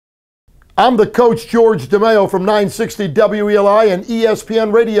I'm the coach, George DeMeo from 960 WELI and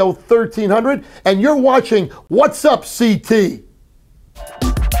ESPN Radio 1300, and you're watching What's Up, CT?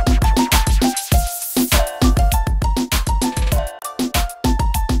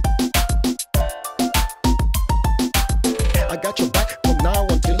 I got your back from now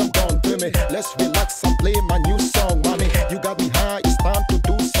until I'm gone, baby. Let's relax and play my new song, mommy. You got me high, it's time to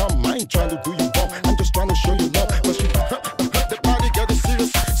do some. I ain't trying to do you wrong, I'm just trying to show you love. Cause you the party getting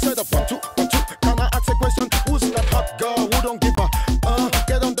serious. Set up 1, 2, 1, 2. Can I ask a question? Who's that hot girl who don't give a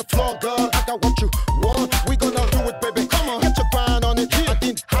get on the floor, girl. I got what you want. We gonna do it, baby. Come on, get your grind on it. I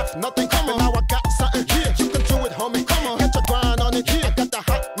didn't have nothing. Come on, now I got something. You can do it, homie. Come on, get your grind on it. I got the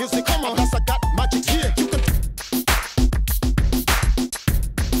hot music. Come on, plus I got magic. You can.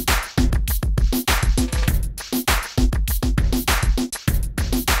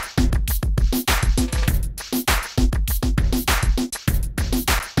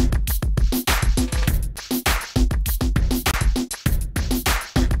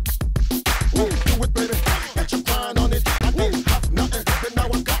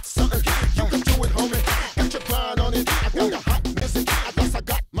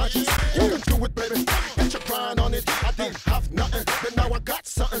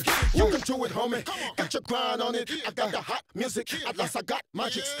 Got your grind on it. I got the hot music. At last I got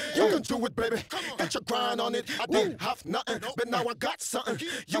magics. You can do it, baby. Got your grind on it. I didn't have nothing, but now I got something.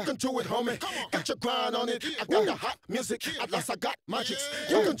 You can do it, homie. Got your grind on it. I got the hot music. At last I got magics.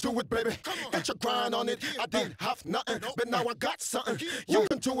 You can do it, baby. Got your grind on it. I didn't have nothing, but now I got something. You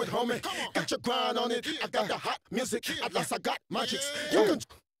can do it, homie. Got your grind on it. I got the hot music. At last I got magics. You can.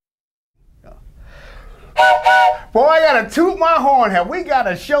 Boy, I gotta toot my horn here. We got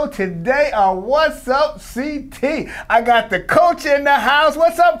a show today on What's Up, CT. I got the coach in the house.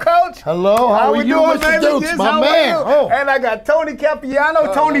 What's up, coach? Hello, how are you, doing, Mr. baby? Dukes, Yes, my man? Oh. And I got Tony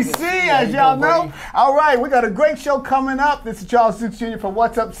Capuano, Tony C, as y'all know. All right, we got a great show coming up. This is Charles Dukes Jr. for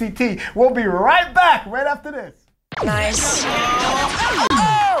What's Up, CT. We'll be right back right after this. Nice.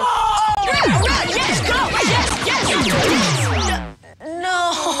 Yes, go! Yes!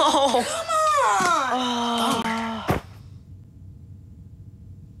 No! Come on!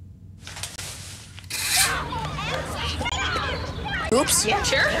 Oops. Yeah,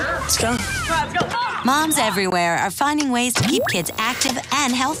 sure. Let's go. Moms everywhere are finding ways to keep kids active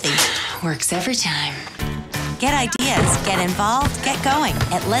and healthy. Works every time. Get ideas, get involved, get going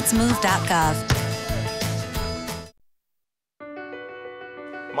at letsmove.gov.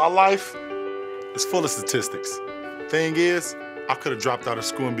 My life is full of statistics. Thing is, I could have dropped out of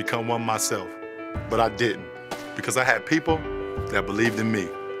school and become one myself, but I didn't because I had people that believed in me.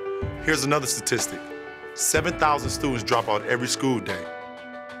 Here's another statistic. 7,000 students drop out every school day.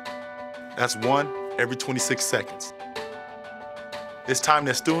 That's 1 every 26 seconds. It's time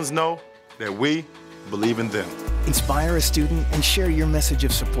that students know that we believe in them. Inspire a student and share your message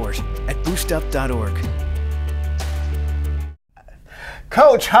of support at boostup.org.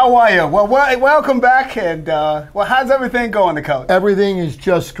 Coach, how are you? Well, welcome back, and how's everything going, Coach? Everything is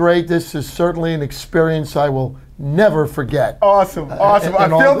just great. This is certainly an experience I will never forget. Awesome, awesome. I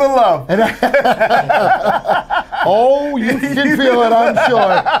feel the love. Oh, you can feel it, I'm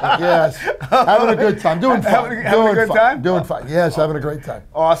sure. Yes, having a good time, doing fine. Having a good time? Doing fine. Yes, having a great time.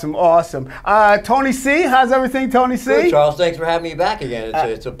 Awesome, awesome. Tony C, how's everything, Tony C? Good, Charles. Thanks for having me back again.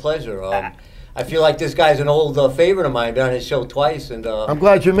 It's a pleasure. I feel like this guy's an old favorite of mine. I've been on his show twice, and I'm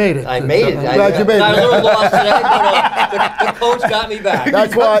glad you made it. I made it. I'm glad you made it. I got a little lost today, but the coach got me back.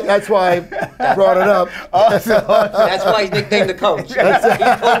 That's why I brought it up. Awesome. That's why he's nicknamed the coach. He coached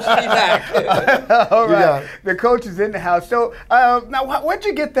me back. All right. The coach is in the house. So now, where'd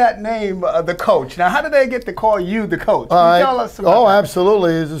you get that name, the coach? Now, how did they get to call you the coach? Can you tell us about that?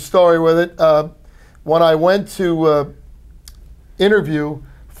 Absolutely. There's a story with it. When I went to interview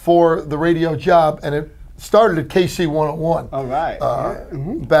for the radio job, and it started at KC 101. All right.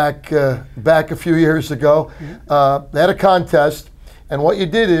 Back a few years ago. They had a contest, and what you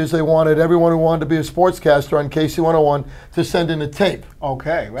did is they wanted everyone who wanted to be a sportscaster on KC 101 to send in a tape.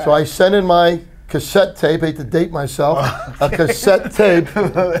 Okay, right. So I sent in my cassette tape, hate to date myself, a cassette tape,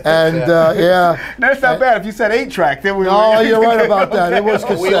 and yeah. That's not bad. If you said 8-track, then we No, you're right about that. It was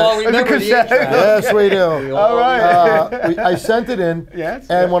cassette. We all remember the 8-track. Yes, we do. All right. I sent it in, yes,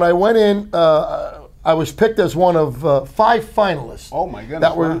 and when I went in, I was picked as one of 5 finalists. Oh my goodness!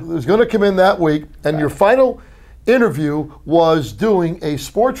 That was going to come in that week, and your final interview was doing a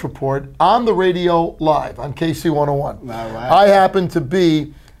sports report on the radio live on KC 101. All right. I happened to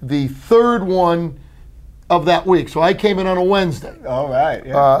be the 3rd one of that week, so I came in on a Wednesday. All right.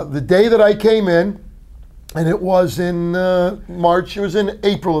 Yeah. The day that I came in, and it was in March. It was in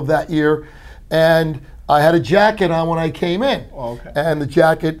April of that year, and I had a jacket on when I came in. Oh, okay. And the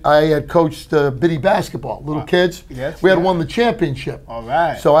jacket, I had coached Biddy basketball, little kids. Yes, we had won the championship. All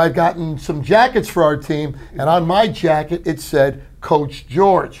right. So I'd gotten some jackets for our team, and on my jacket it said Coach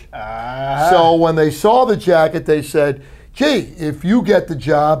George. So when they saw the jacket, they said, "Gee, if you get the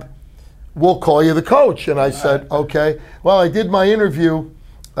job, we'll call you the coach." And I said, "Okay." Well, I did my interview.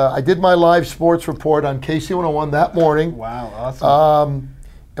 I did my live sports report on KC 101 that morning. Wow, awesome.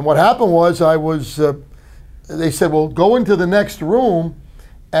 And what happened was they said, well, go into the next room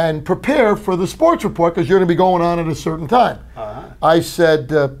and prepare for the sports report because you're going to be going on at a certain time. I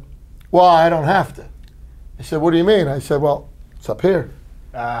said, well, I don't have to. He said, what do you mean? I said, well, it's up here.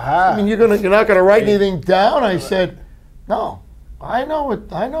 I mean, you're not going to write anything down? I said, no. I know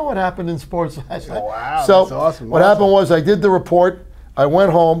what happened in sports last night. Wow, so that's awesome. What happened was I did the report. I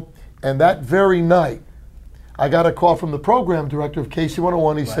went home, and that very night, I got a call from the program director of KC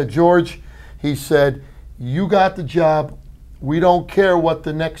 101. He said, George, he said, you got the job. We don't care what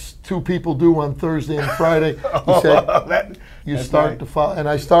the next two people do on Thursday and Friday. He said, you start to follow. And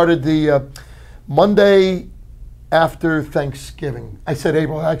I started the Monday after Thanksgiving. I said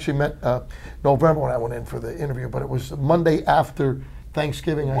April. I actually meant November when I went in for the interview, but it was Monday after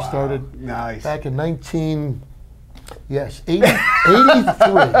Thanksgiving. I started back in 83.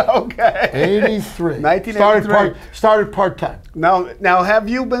 Okay. 83. 1983. Started part-time. Now, have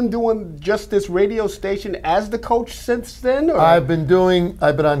you been doing just this radio station as the coach since then? Or? I've been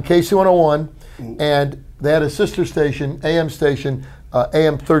on KC 101, and they had a sister station, AM station,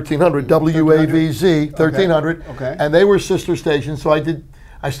 AM 1300, WAVZ 1300, and they were sister stations. So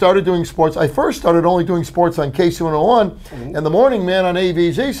I started doing sports. I first started only doing sports on KC 101, and the morning man on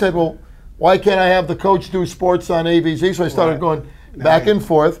AVZ said, well, why can't I have the coach do sports on AVZ? So I started going back and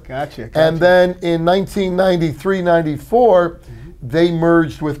forth. Gotcha. And then in 1993-94, they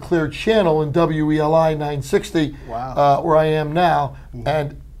merged with Clear Channel in WELI 960, where I am now,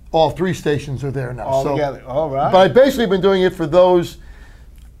 and all three stations are there now. All together. All right. But I've basically been doing it for those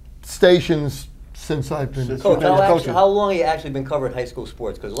stations since I've been Coach, how long have you actually been covering high school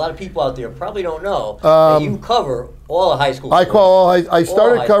sports? Because a lot of people out there probably don't know that you cover all of high school sports. I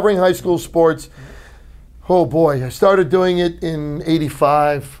started covering high school sports. Oh boy, I started doing it in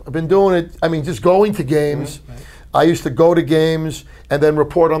 '85. I've been doing it, just going to games. I used to go to games and then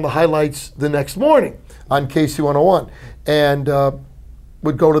report on the highlights the next morning on KC 101. And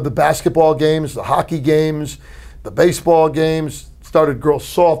would go to the basketball games, the hockey games, the baseball games, started girls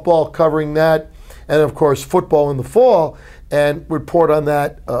softball, covering that, and of course football in the fall, and report on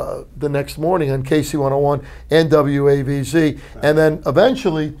that the next morning on KC 101 and WAVZ. And then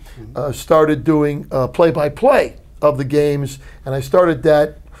eventually started doing play-by-play of the games, and I started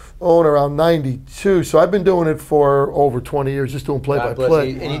that around 92. So I've been doing it for over 20 years, just doing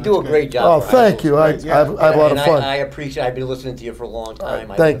play-by-play. And you do a great job. Oh, thank you. I have a lot of fun. I appreciate it. I've been listening to you for a long time.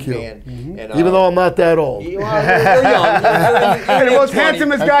 Thank you. And, even though I'm not that old. You're young. You're the most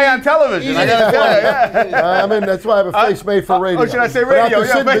handsomest guy on television. I gotta tell you, that's why I have a face made for radio. Oh, should I say radio?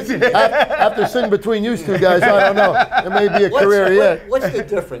 After sitting between you two guys, I don't know. It may be a career yet. What's the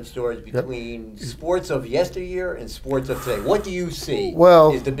difference, George, between sports of yesteryear and sports of today? What do you see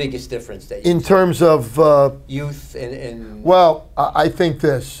is the biggest difference that you in terms of youth and well, I think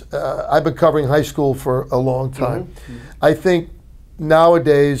this. I've been covering high school for a long time. I think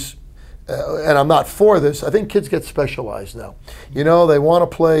nowadays, and I'm not for this, I think kids get specialized now. They want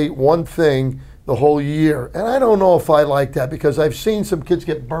to play one thing the whole year, and I don't know if I like that because I've seen some kids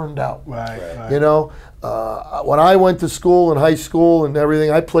get burned out. Right. When I went to school and high school and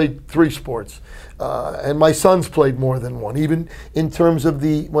everything, I played 3 sports. And my sons played more than one, even in terms of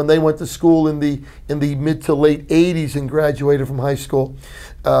when they went to school in the mid to late 80s and graduated from high school.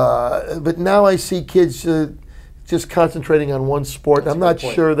 But now I see kids just concentrating on one sport. I'm not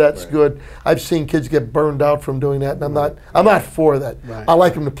sure that's good. I've seen kids get burned out from doing that, and I'm not for that. I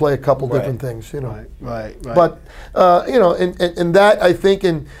like them to play a couple different things, Right. But and that I think,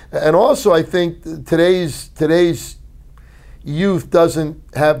 and also I think today's youth doesn't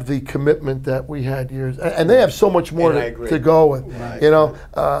have the commitment that we had years, and they have so much more to go with.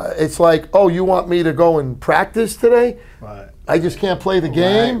 It's like, oh, you want me to go and practice today? I just can't play the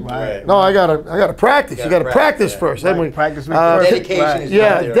game. No, I gotta practice. You gotta practice first. Practice. Dedication is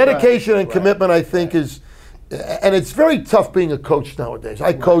dedication and commitment. I think is, and it's very tough being a coach nowadays.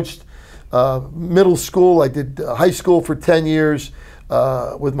 I coached middle school. I did high school for 10 years.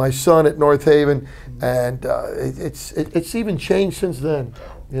 With my son at North Haven, and it's even changed since then.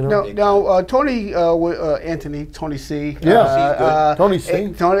 Now, Tony Tony C. Tony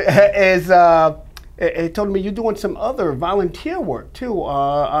C. Tony he told me you're doing some other volunteer work too,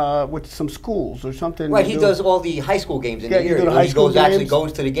 with some schools or something. Right, he does all the high school games in the year. Actually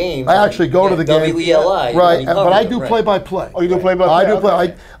goes to the games. I actually go to the games. WELI. Right, but I do play-by-play. Oh, you do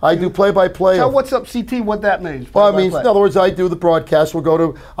play-by-play? I do play-by-play. Tell What's Up CT what that means. Well, I mean, in other words, I do the broadcast.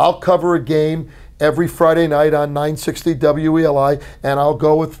 I'll cover a game every Friday night on 960 WELI, and I'll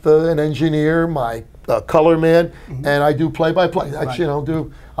go with an engineer, my color man, and I do play-by-play.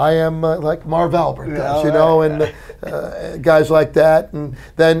 I am like Marv Albert does, and guys like that. And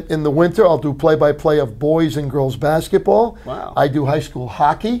then in the winter, I'll do play-by-play of boys and girls basketball. Wow. I do high school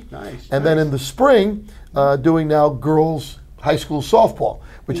hockey. Nice. And then in the spring, doing now girls high school softball,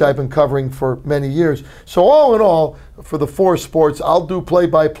 which I've been covering for many years. So all in all, for the 4 sports, I'll do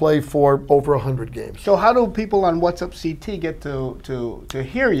play-by-play for over 100 games. So how do people on What's Up CT get to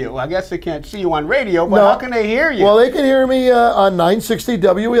hear you? I guess they can't see you on radio, but how can they hear you? Well, they can hear me on 960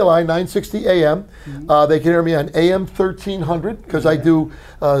 WELI, 960 AM. They can hear me on AM 1300, because I do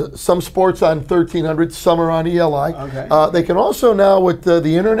some sports on 1300, some are on ELI. Okay. They can also now, with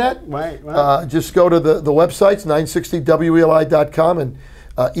the internet, just go to the websites, 960WELI.com and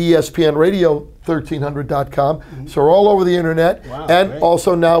ESPN Radio 1300.com. So we're all over the internet, and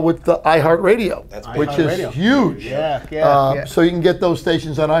also now with the iHeartRadio, which is huge. So you can get those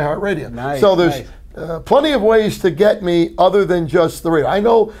stations on iHeartRadio. Nice, so there's plenty of ways to get me other than just the radio. I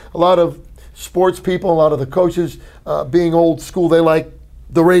know a lot of sports people, a lot of the coaches, being old school, they like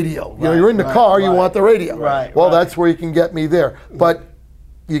the radio. You're in the car, you want the radio. Well, that's where you can get me there. But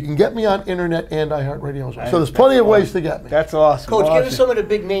you can get me on internet and iHeartRadio as well. So there's plenty of ways to get me. That's awesome. Coach, give us some of the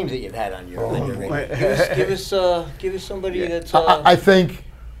big names that you've had on your radio. Give us somebody that's. I think,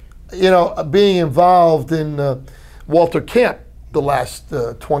 being involved in Walter Camp the last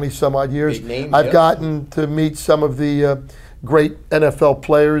 20 some odd years, I've gotten to meet some of the great NFL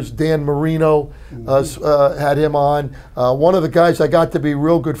players. Dan Marino had him on. One of the guys I got to be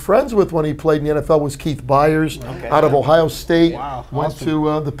real good friends with when he played in the NFL was Keith Byers out of Ohio State. Went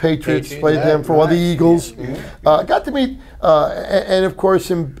to the Patriots, played them for the Eagles. Got to meet, and of course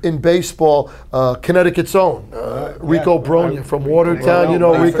in baseball, Connecticut's own Rico Bronya from Watertown.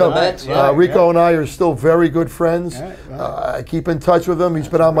 Rico. Rico and I are still very good friends. I keep in touch with him. He's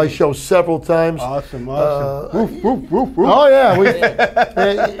been on my show several times. Awesome. Oh yeah,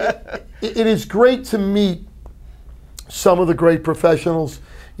 it is great to meet some of the great professionals.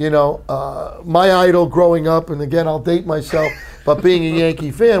 My idol growing up, and again I'll date myself, but being a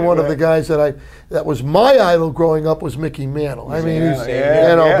Yankee fan, one of the guys that was my idol growing up was Mickey Mantle. I mean,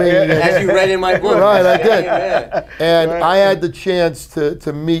 as you read in my book. Right, I did. And I had the chance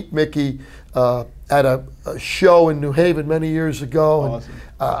to meet Mickey at a show in New Haven many years ago. And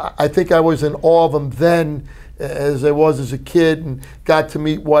I think I was in awe of him then, as I was as a kid, and got to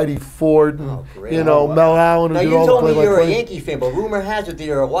meet Whitey Ford and Mel Allen. Now you told me you're a Yankee fan, but rumor has it that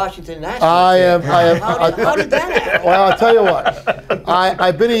you're a Washington Nationals fan. I am. How did that happen? Well, I'll tell you what.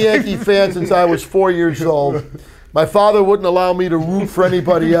 I've been a Yankee fan since I was 4 years old. My father wouldn't allow me to root for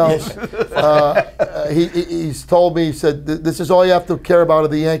anybody else. He's told me, he said, this is all you have to care about are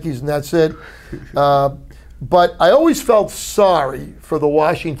the Yankees, and that's it. But I always felt sorry for the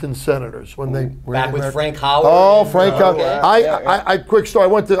Washington Senators when they were back with Frank Howard. Oh, Frank Howard! I quick story.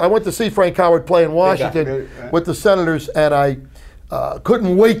 I went to see Frank Howard play in Washington with the Senators, and I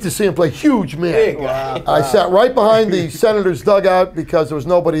couldn't wait to see him play. Huge man. I sat right behind the Senators dugout because there was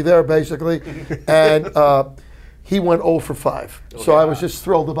nobody there basically, and he went 0 for 5. So I was just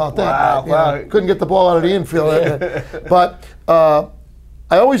thrilled about that. Couldn't get the ball out of the infield, but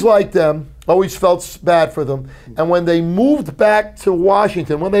I always liked them. Always felt bad for them. And when they moved back to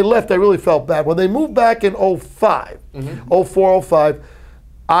Washington, when they left, I really felt bad. When they moved back in 05, 04, 05,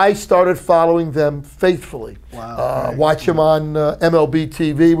 I started following them faithfully. Watch them on MLB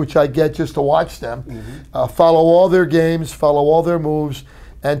TV, which I get just to watch them. Follow all their games, follow all their moves.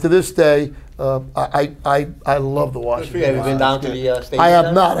 And to this day, I love the Washington. Have you been down to the stadium? I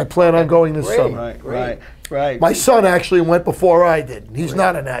have not. I plan on going this summer. Right. My son actually went before I did. He's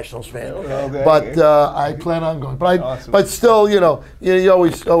not a Nationals fan, but I plan on going. But still, you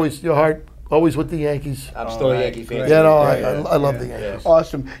always your heart always with the Yankees. I'm still a Yankee fan. I love the Yankees.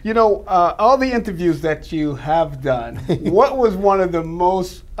 Awesome. All the interviews that you have done, what was one of the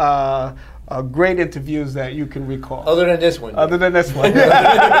most great interviews that you can recall? Other than this one. Other than this one.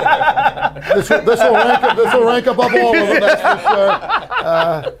 This will rank above all of them, that's for sure.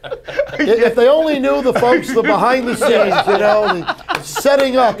 If they only knew the folks, the behind the scenes, the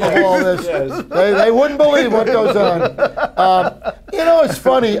setting up of all this, they wouldn't believe what goes on. It's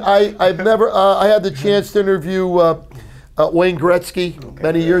funny. I had the chance to interview Wayne Gretzky,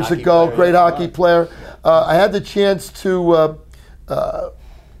 many years Hockey ago, player, great yeah. hockey player. I had the chance to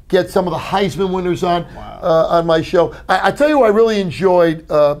get some of the Heisman winners on my show. I tell you, who I really enjoyed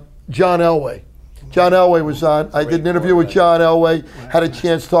John Elway. John Elway was on. I did an interview with John Elway. Had a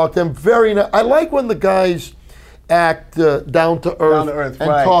chance to talk to him. Very nice. I like when the guys act down to earth and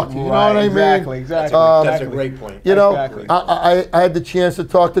talk. You know what I mean? Exactly. That's a great point. You know, Exactly. I had the chance to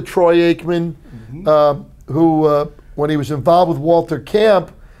talk to Troy Aikman, who, when he was involved with Walter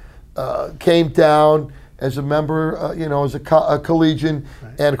Camp, came down as a member, as a collegian,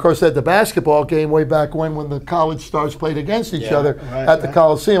 and of course had the basketball game way back when the college stars played against each other at the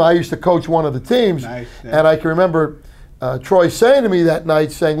Coliseum. I used to coach one of the teams, and I can remember Troy saying to me that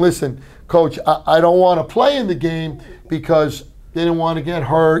night, saying, "Listen, Coach, I don't want to play in the game because they didn't want to get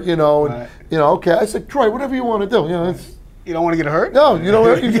hurt, okay." I said, "Troy, whatever you want to do, You don't want to get hurt? No, you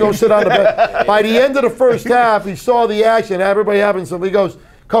don't sit on the bench." By the end of the first half, he saw the action, everybody having some. He goes,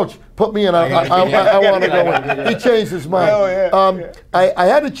 "Coach, put me in. I want to go in." He changed his mind. I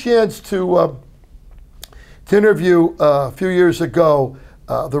had a chance to interview a few years ago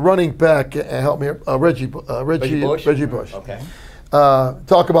the running back. Help me, Reggie Bush. Okay.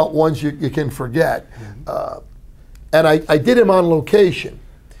 Talk about ones you can forget. And I did him on location.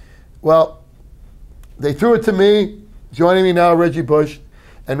 Well, they threw it to me. Joining me now, Reggie Bush.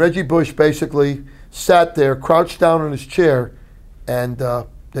 And Reggie Bush basically sat there, crouched down in his chair, and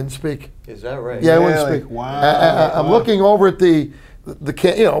didn't speak. Is that right? Yeah, he wouldn't speak. Wow. I'm looking over at the What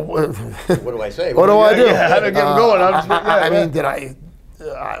do I say? What do I do? How to get him going? I mean, did I?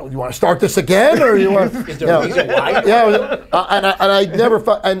 You want to start this again, or you want? Is there a reason why? Yeah, and I never.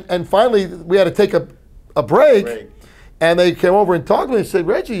 And finally, we had to take a break, and they came over and talked to me and said,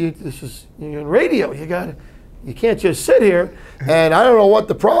 "Reggie, this is you're in radio. You can't just sit here." And I don't know what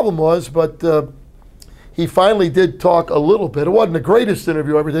the problem was, but he finally did talk a little bit. It wasn't the greatest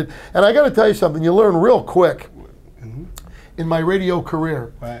interview I ever did. And I got to tell you something, you learn real quick in my radio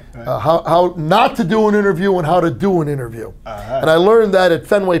career how not to do an interview and how to do an interview. And I learned that at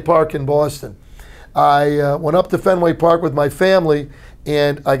Fenway Park in Boston. I went up to Fenway Park with my family,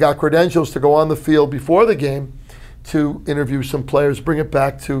 and I got credentials to go on the field before the game to interview some players, bring it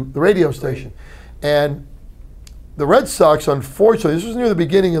back to the radio station. And the Red Sox, unfortunately, this was near the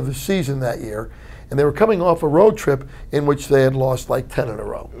beginning of the season that year, and they were coming off a road trip in which they had lost like 10 in a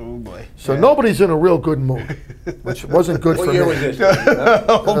row. Oh boy! So nobody's in a real good mood, which wasn't good for me. What year was this?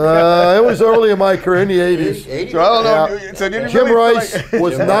 It was early in my career in the 80s. 80s? So I don't know. So did you Jim really Rice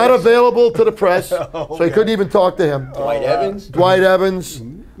was not available to the press, so I couldn't even talk to him. Dwight Evans? Dwight Evans.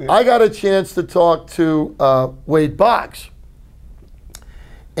 I got a chance to talk to Wade Boggs,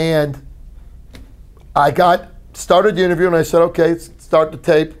 and I started the interview, and I said, "Okay, let's start the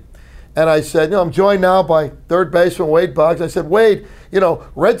tape." And I said, I'm joined now by third baseman Wade Boggs. I said, "Wade,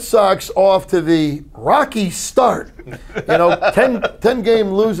 Red Sox off to the rocky start. 10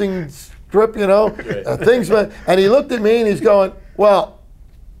 game losing strip, things." And he looked at me and he's going, "Well,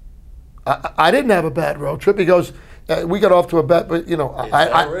 I didn't have a bad road trip." He goes, "We got off to a bad, but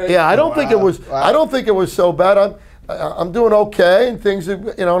I don't think it was. I don't think it was so bad. I'm doing okay, and things,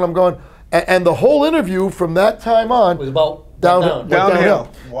 and I'm going." And the whole interview from that time on Was about downhill.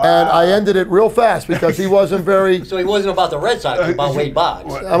 Wow. And I ended it real fast because he wasn't very. So he wasn't about the Red Sox, it was about Wade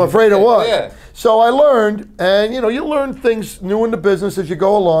Boggs. I'm afraid it was. Yeah. So I learned, and you learn things new in the business as you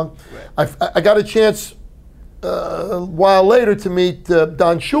go along. I got a chance a while later to meet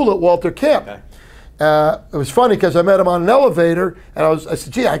Don Shula at Walter Camp. Okay. It was funny because I met him on an elevator, and I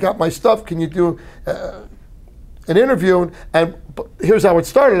said, "Gee, I got my stuff. Can you do an interview?" And here's how it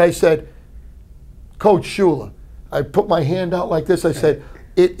started. I said, "Coach Shula," I put my hand out like this. I said,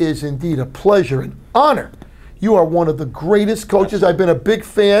 "It is indeed a pleasure and honor. You are one of the greatest coaches. I've been a big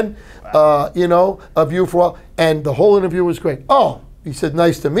fan, of you for a while." And the whole interview was great. "Oh," he said,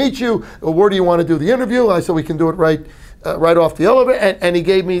 "nice to meet you. Where do you want to do the interview?" I said, "We can do it right off the elevator." And he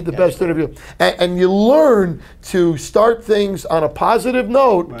gave me the best interview. And you learn to start things on a positive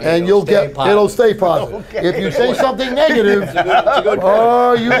note, and it'll stay positive. If you say something negative,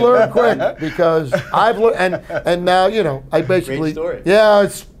 you learn quick, because I've learned, and now I basically, Great story. yeah,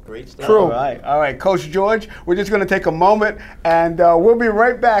 it's Great story. true. All right, Coach George, we're just going to take a moment, and we'll be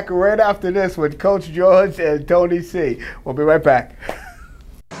right back right after this with Coach George and Tony C. We'll be right back.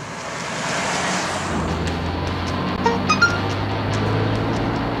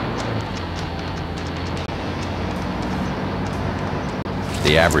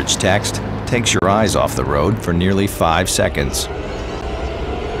 The average text takes your eyes off the road for nearly 5 seconds.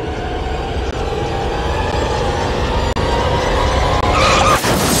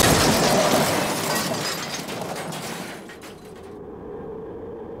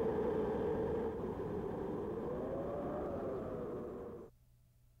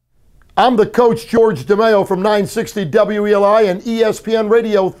 I'm the coach, George DeMeo from 960 WELI and ESPN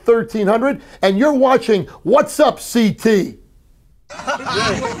Radio 1300, and you're watching What's Up, CT.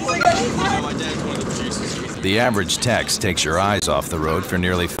 The average text takes your eyes off the road for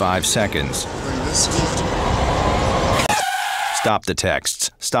nearly 5 seconds. Stop the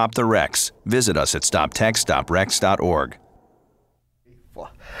texts. Stop the wrecks. Visit us at stoptextstoprex.org.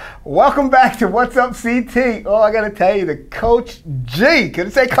 Welcome back to What's Up, CT. Oh, I got to tell you, the Coach G. Can I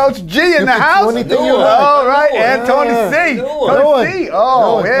say Coach G in the house? All right, and Tony C. Tony C.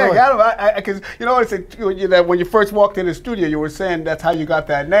 Oh, yeah, I got him. Because you know what I said, when you first walked in the studio, you were saying that's how you got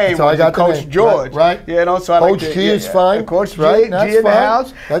that name. So I got Coach George. Right. You know, so Coach G is fine. Coach G, right? G in the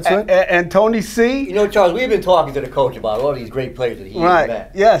house. That's right. And Tony C. You know, Charles, we've been talking to the coach about all these great players that he's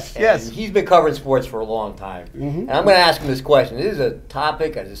met. Yes, and yes. He's been covering sports for a long time. And I'm going to ask him this question. This is a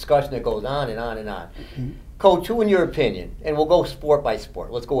topic, a discussion that goes on and on and on. Coach, who in your opinion, and we'll go sport by sport,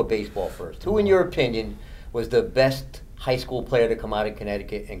 let's go with baseball first. Who in your opinion was the best high school player to come out of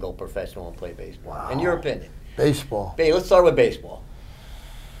Connecticut and go professional and play baseball? Wow. In your opinion? Baseball. Let's start with baseball.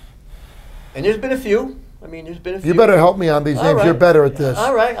 And there's been a few. I mean, there's been a few. You better help me on these names. Right. You're better at this.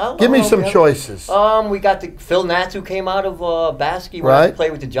 All right. Give me some choices. We got the Phil Nats, who came out of Basque, right?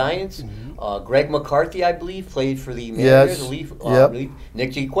 Played with the Giants. Greg McCarthy, I believe, played for the Mariners. Yes.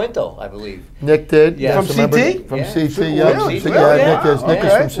 Nick G. Quinto, I believe. Nick did. Yeah. From CT? From CT, Really? Nick is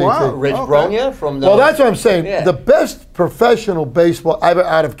from CT. Wow. Rich Bronya from the... Well, that's what I'm saying. Yeah. The best professional baseball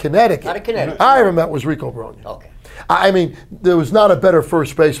out of Connecticut. I ever met was Rico Bronya. Okay. I mean, there was not a better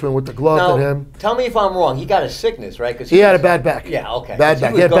first baseman with the glove than him. Tell me if I'm wrong. He got a sickness, right? He had a bad back. Yeah, okay. Bad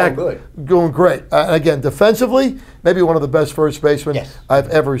back. He was going good. Going great. Again, defensively, maybe one of the best first basemen I've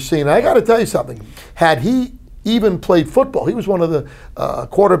ever seen. I got to tell you something. Had he even played football, he was one of the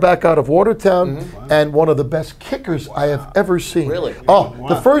quarterback out of Watertown and one of the best kickers I have ever seen. Really?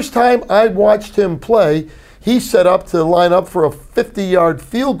 The first time I watched him play, he set up to line up for a 50-yard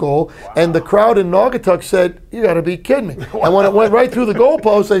field goal, and the crowd in Naugatuck said, "You got to be kidding me!" And when it went right through the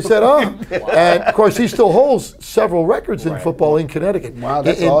goalpost, they said, "Oh!" And of course, he still holds several records in football in Connecticut. Wow,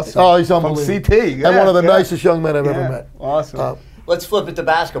 that's awesome. Oh, he's unbelievable. From CT, and one of the nicest young men I've ever met. Awesome. Let's flip it to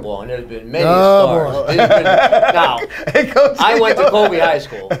basketball, and there's been many stars. Now, I went to Colby High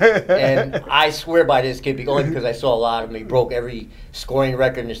School, and I swear by this kid only because I saw a lot of him. He broke every scoring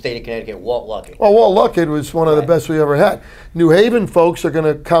record in the state of Connecticut, Walt Luckett. Well, Walt Luckett was one of the best we ever had. New Haven folks are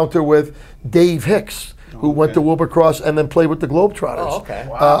going to counter with Dave Hicks, who went to Wilbur Cross and then played with the Globetrotters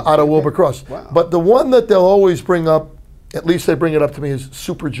out of Wilbur Cross. Wow. But the one that they'll always bring up, at least they bring it up to me, is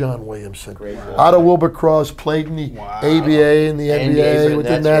Super John Williamson. Out of Wilbur Cross, played in the ABA and the NBA with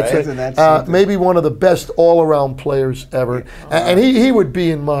the Nets. Maybe one of the best all-around players ever. And he would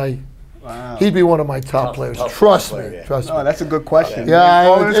be in my... He'd be one of my top players. Trust me. Trust me. Oh, that's a good question. Yeah,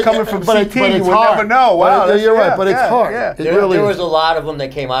 all this coming from CT, you would never know. Wow, you're right, but it's hard. There was a lot of them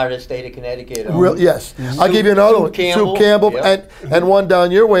that came out of the state of Connecticut. Yes. I'll give you another one. Sue Campbell, and one down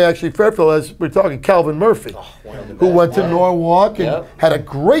your way, actually, Fairfield, as we're talking, Calvin Murphy, who went to Norwalk and had a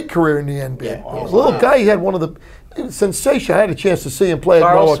great career in the NBA. Little guy, he had one of the... Sensation. I had a chance to see him play at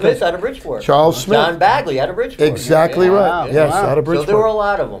Charles Smith out of Bridgeport. Charles Smith. John Bagley out of Bridgeport. Exactly right. Yes, out of Bridgeport. So there were a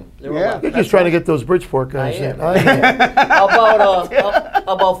lot of them. You're just trying to get those Bridgeport guys in. How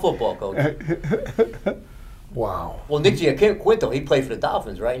about football, Coach? Wow. Well, Nick Quinto, he played for the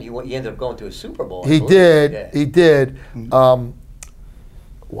Dolphins, right? And he ended up going to a Super Bowl. He did. He did.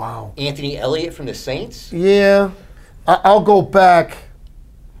 Wow. Anthony Elliott from the Saints? Yeah. I'll go back.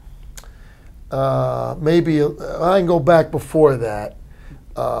 Maybe I can go back before that.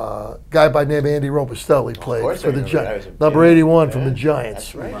 Guy by the name of Andy Robustelli played for the Giants. Number 81 from the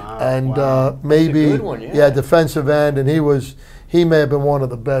Giants. That's right. And maybe That's a good one, defensive end, and he may have been one of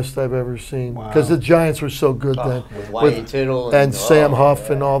the best I've ever seen because the Giants were so good then. With Wyatt Tittle and Sam Huff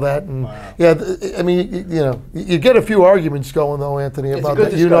and all that. And I mean, you get a few arguments going though, Anthony, about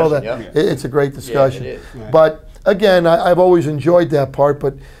that. You know that it's a great discussion. Yeah, it is. But again, I've always enjoyed that part,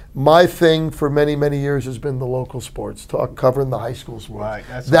 but my thing for many, many years has been the local sports, covering the high school sports.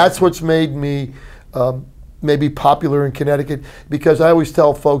 Right. That's what's made me maybe popular in Connecticut, because I always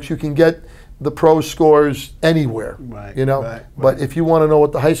tell folks you can get the pro scores anywhere, but if you want to know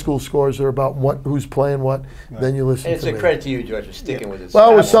what the high school scores are about, who's playing what, then you listen to me. And it's a credit to you, George, for sticking with it.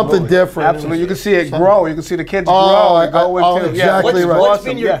 Well, it was something different. Absolutely. You can see it grow. You can see the kids grow. Exactly right. What's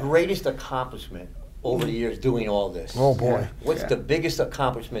been your greatest accomplishment over the years doing all this? Oh boy. What's the biggest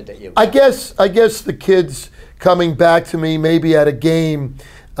accomplishment that you've I guess the kids coming back to me maybe at a game,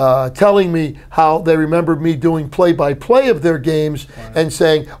 telling me how they remembered me doing play-by-play of their games and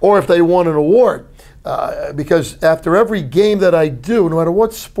saying, or if they won an award, because after every game that I do, no matter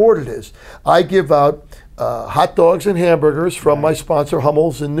what sport it is, I give out hot dogs and hamburgers from my sponsor,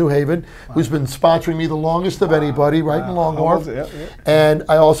 Hummel's in New Haven, who's been sponsoring me the longest of anybody, right in Long Wharf. And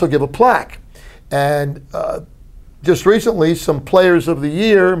I also give a plaque. And just recently, some players of the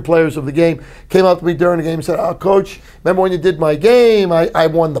year and players of the game came up to me during the game and said, "Oh, Coach, remember when you did my game? I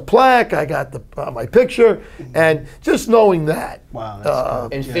won the plaque. I got my picture." And just knowing that. Wow.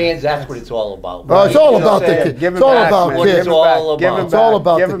 And fans, that's what it's all about. Well, it's all about the kids. It's all about kids. It's all about. It's all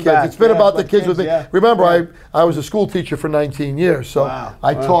about the kids. It's been about the kids with me. Remember, I was a school teacher for 19 years, so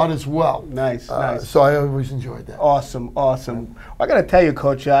I taught as well. Nice. So I always enjoyed that. Awesome. Well, I got to tell you,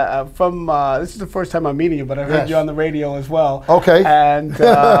 Coach, this is the first time I'm meeting you, but I heard you on the radio as well. Okay. And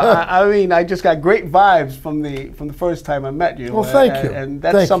I mean, I just got great vibes from the first time I met you. Well, thank you. And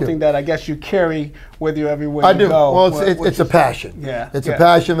that's something that I guess you carry with you everywhere you do. go. Well, it's a passion. It's a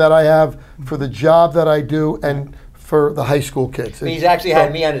passion that I have for the job that I do and for the high school kids. He's actually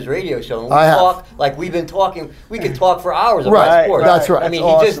had me on his radio show. And we talk like we've been talking. We could talk for hours about sports. That's right. I mean,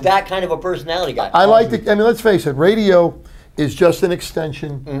 he's just that kind of a personality guy. I mean, let's face it. Radio is just an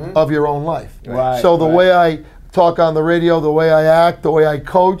extension of your own life. So the way I talk on the radio, the way I act, the way I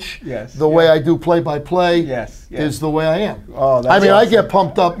coach, the way I do play-by-play is the way I am. I mean, I get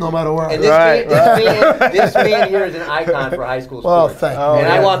pumped up no matter where I am. This man here is an icon for high school sports. Well, thank you. And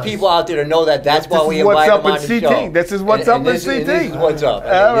I want people out there to know that that's why we invite him on the show. This is what's up in CT. This is what's up.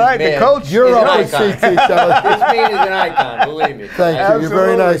 All right, the coach. You're up in CT. This man is an icon, believe me. Thank you. You're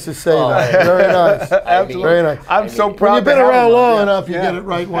very nice to say that. Very nice. Very nice. I'm so proud. When you've been around long enough, you get it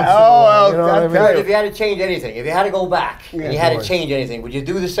right once in a while. You know what I mean? If you had to change anything, if you had to go back and you had to change anything, would you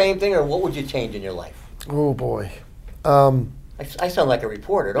do the same thing, or what would you change in your life? Oh boy. I sound like a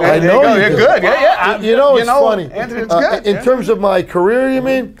reporter. Don't I know you're good. You know, it's funny. In terms of my career, you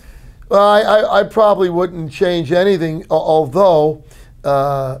mean? Well, I probably wouldn't change anything, although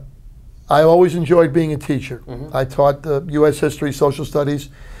I always enjoyed being a teacher. I taught U.S. history, social studies,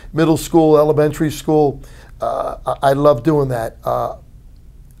 middle school, elementary school. I love doing that.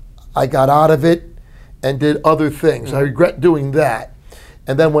 I got out of it and did other things. I regret doing that.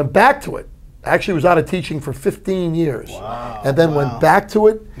 And then went back to it. Actually was out of teaching for 15 years. And then went back to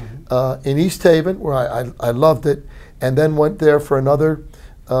it in East Haven, where I loved it, and then went there for another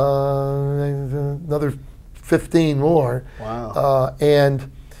 15 more.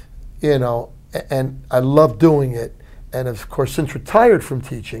 And, you know, and I loved doing it. And of course, since retired from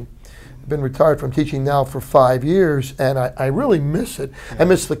teaching, I've been retired from teaching now for 5 years, and I really miss it. I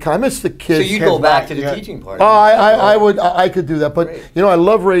miss the kids. So you go back to the teaching part. I could do that, but you know, I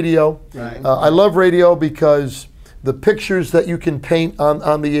love radio. I love radio because the pictures that you can paint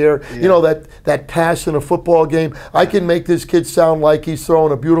on the air, you know, that pass in a football game, I can make this kid sound like he's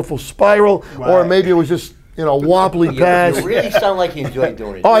throwing a beautiful spiral, or maybe it was just, you know, wobbly pass. You really sound like you enjoy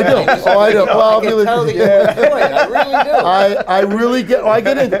doing it. Oh, I do. I do. Well, I can tell that you enjoy it. I really do. I really get. I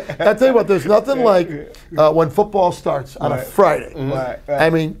get in. I tell you what. There's nothing like when football starts on a Friday. I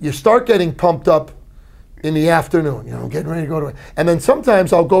mean, you start getting pumped up in the afternoon. You know, getting ready to go to it, and then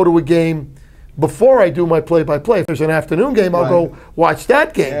sometimes I'll go to a game before I do my play-by-play. If there's an afternoon game, I'll go watch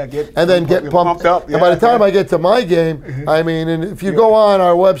that game and then get pumped up. And by the time I get to my game, I mean, and if you go on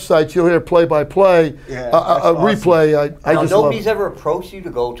our website, you'll hear play-by-play, a replay. I just nobody's ever approached you to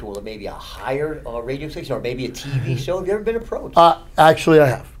go to maybe a higher radio station or maybe a TV show. Have you ever been approached? Actually, I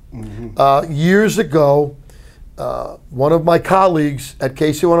have. Years ago, one of my colleagues at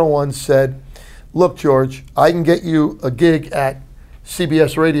KC101 said, "Look, George, I can get you a gig at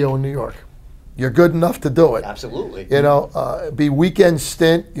CBS Radio in New York. You're good enough to do it." Absolutely. You know, be weekend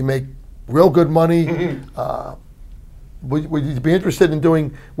stint. You make real good money. Would you be interested in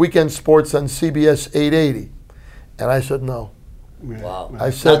doing weekend sports on CBS 880? And I said no. Wow. I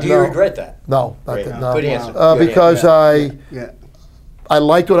said now, do you regret that? No. Good answer. Because I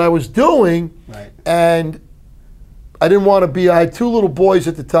liked what I was doing, and I didn't want to be. I had 2 little boys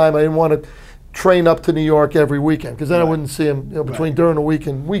at the time. I didn't want to train up to New York every weekend, because then I wouldn't see them, you know, between during the week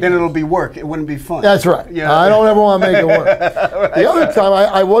and weekend. Then it'll be work. It wouldn't be fun. That's right. I don't ever want to make it work. The other time,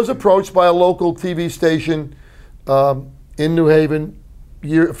 I was approached by a local TV station in New Haven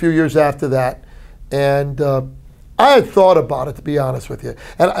a few years after that, and I had thought about it, to be honest with you.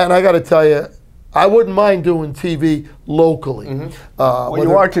 And I got to tell you, I wouldn't mind doing TV locally. Well,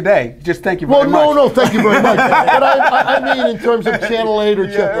 you are today. Just thank you very much. No, thank you very much. But I mean, in terms of Channel 8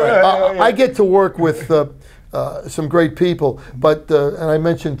 or Channel, I get to work with some great people. But and I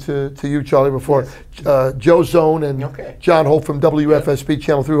mentioned to you, Charlie, before, Joe Zone and John Holt from WFSB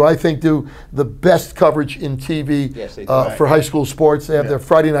Channel 3, who I think do the best coverage in TV for high school sports. They have their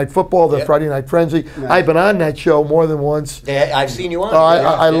Friday Night Football, their Friday Night Frenzy. I've been on that show more than once. I've seen you on.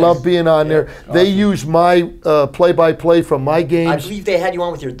 I love being on there. Awesome. They use my play-by-play from my games. I believe they had you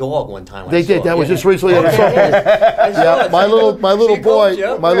on with your dog one time. They did. That was just recently at a softball. Yeah, my little boy.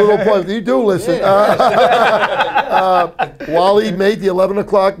 You do listen. Wally made the 11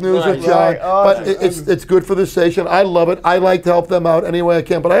 o'clock news with John, but it's good for the station. I love it. I like to help them out any way I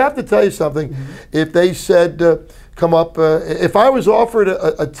can. But I have to tell you something. If they said come up, if I was offered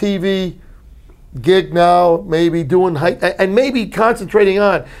a TV gig now, maybe doing and maybe concentrating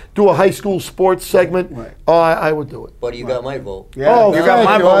on do a high school sports segment, I would do it. But you got my vote. Yeah, oh, you got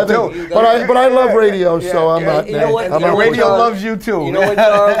my vote too. But I love radio, so I'm not. You know what? Radio loves you too. You know what,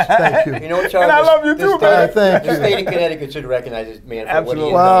 Charles? Thank you. You know what, Charles? And I love you too, man. Thank you. The state of Connecticut should recognize this man for what he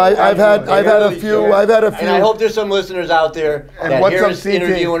has Well, done. I've had a few. And I hope there's some listeners out there that hear us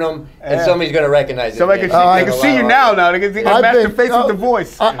interviewing them, and somebody's going to recognize it. Somebody can see you now. They can match your face with the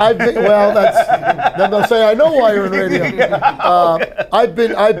voice. Well, then they'll say I know why you're in radio. I've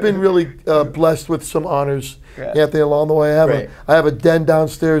been really blessed with some honors, Anthony, along the way. I have a den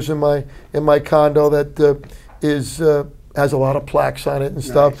downstairs in my condo that has a lot of plaques on it and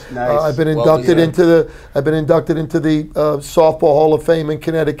stuff. Nice. I've been inducted into the Softball Hall of Fame in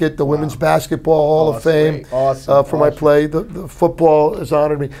Connecticut, the Women's Basketball Hall of Fame for my play. The football has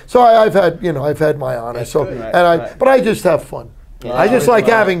honored me. So I've had my honors. But I just have fun. I just like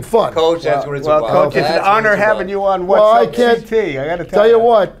having fun. Coach, that's what it's about. Coach, it's an honor having you on What's Up CT. I got to tell you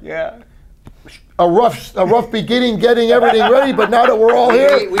what. Yeah. A rough beginning getting everything ready, but now that we're all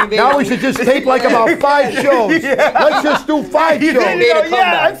here, now we should just tape like about 5 shows. Let's just do 5 shows. You made a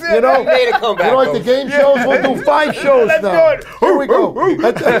comeback. You know, you made a comeback. You know, like the game shows, we'll do 5 shows now. Let's do it. Here we go. You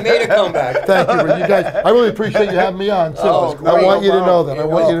made a comeback. Thank you, you guys. I really appreciate you having me on too. I want you to know that. I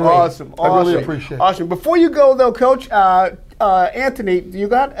want you to know. Awesome. I really appreciate it. Awesome. Before you go though, Coach, Anthony, you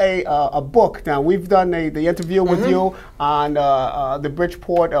got a book now. We've done the interview with you on the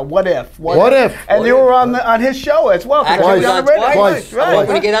Bridgeport What If. What If? And you were on his show as well. Actually, twice. Right. I'm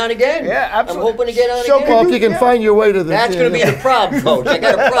hoping to get on again. Yeah, absolutely. I'm hoping to get on again. Well, if you can find your way to the... That's going to be the problem, Coach. I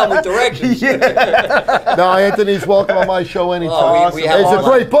got a problem with directions. No, Anthony's welcome on my show anytime. Oh, it's a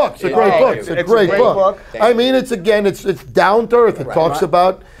great book. It's a great book. It's a great book. I mean, it's down to earth. It talks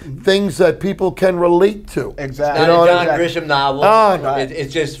about things that people can relate to. Exactly. It's not a John Grisham novel.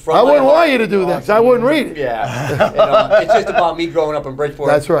 It's just from I wouldn't want you to do that because I wouldn't read it. Yeah. It's just about me growing up in Bridgeport.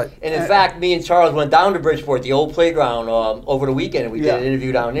 That's right. And in fact, me and Charles went down to Bridgeport, the old playground, over the weekend, and we did an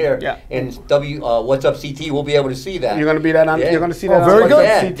interview down there. Yeah. And What's Up CT, we'll be able to see that. You're going to be that on. You're going to see that on very good.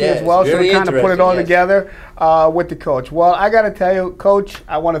 CT as well. So we kind of put it all together with the coach. Well, I got to tell you, Coach,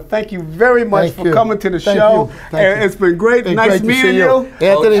 I want to thank you very much for coming to the show. It's been great. Nice meeting you,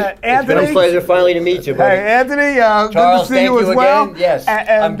 Anthony. It's been a pleasure finally to meet you, buddy. Hey, Anthony, Charles, good to see you as well. Again. Yes,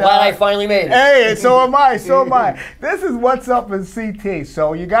 I'm glad I finally made it. Hey, so am I. So am I. This is What's Up in CT.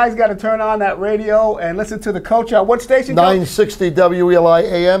 So you guys got to turn on that radio and listen to the coach on what station? 960 WELI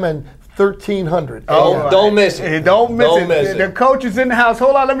AM and 1300. Oh, don't miss it. Don't miss it. The coach is in the house.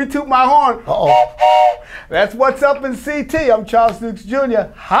 Hold on, let me toot my horn. That's What's Up in CT. I'm Charles Dukes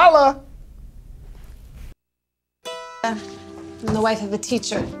Jr. Holla. I'm the wife of a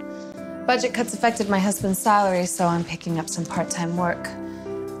teacher. Budget cuts affected my husband's salary, so I'm picking up some part-time work.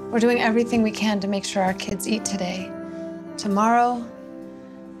 We're doing everything we can to make sure our kids eat today. Tomorrow,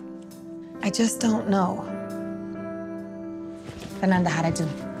 I just don't know. Fernanda, how'd I do?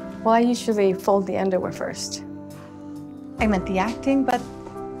 Well, I usually fold the underwear first. I meant the acting, but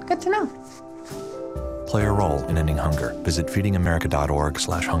good to know. Play a role in ending hunger. Visit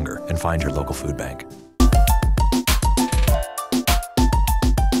feedingamerica.org/hunger and find your local food bank.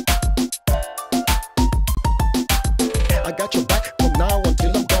 I got your back from now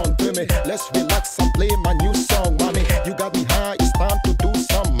until I'm gone, feel me? Let's relax and play my new song, mommy. You got me high, it's time to do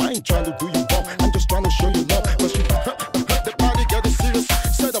some. I ain't trying to do you wrong, I'm just trying to show you love. Cause you, the party getting serious.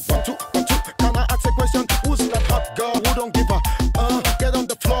 Set up 1, 2, 1, 2. Can I ask a question? Who's that hot girl who don't give a get on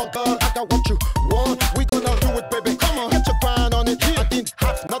the floor, girl. I got what you want. We gonna do it, baby. Come on, get your grind on it. I didn't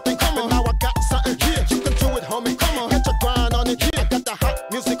have nothing coming. Now I got something here.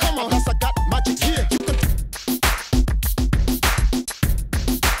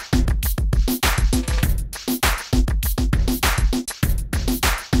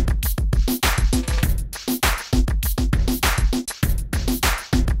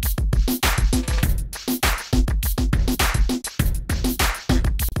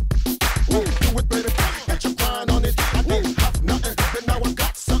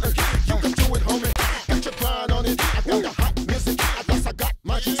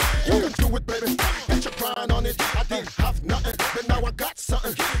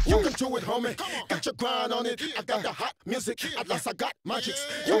 it. I got the hot music. At last I got magics.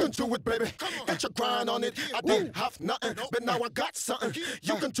 You can do it, baby. Get your grind on it. I didn't have nothing, but now I got something.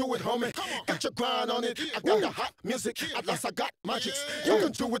 You can do it, homie. Get your grind on it. I got the hot music. At last I got magics. You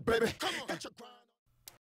can do it, baby. Get your grind.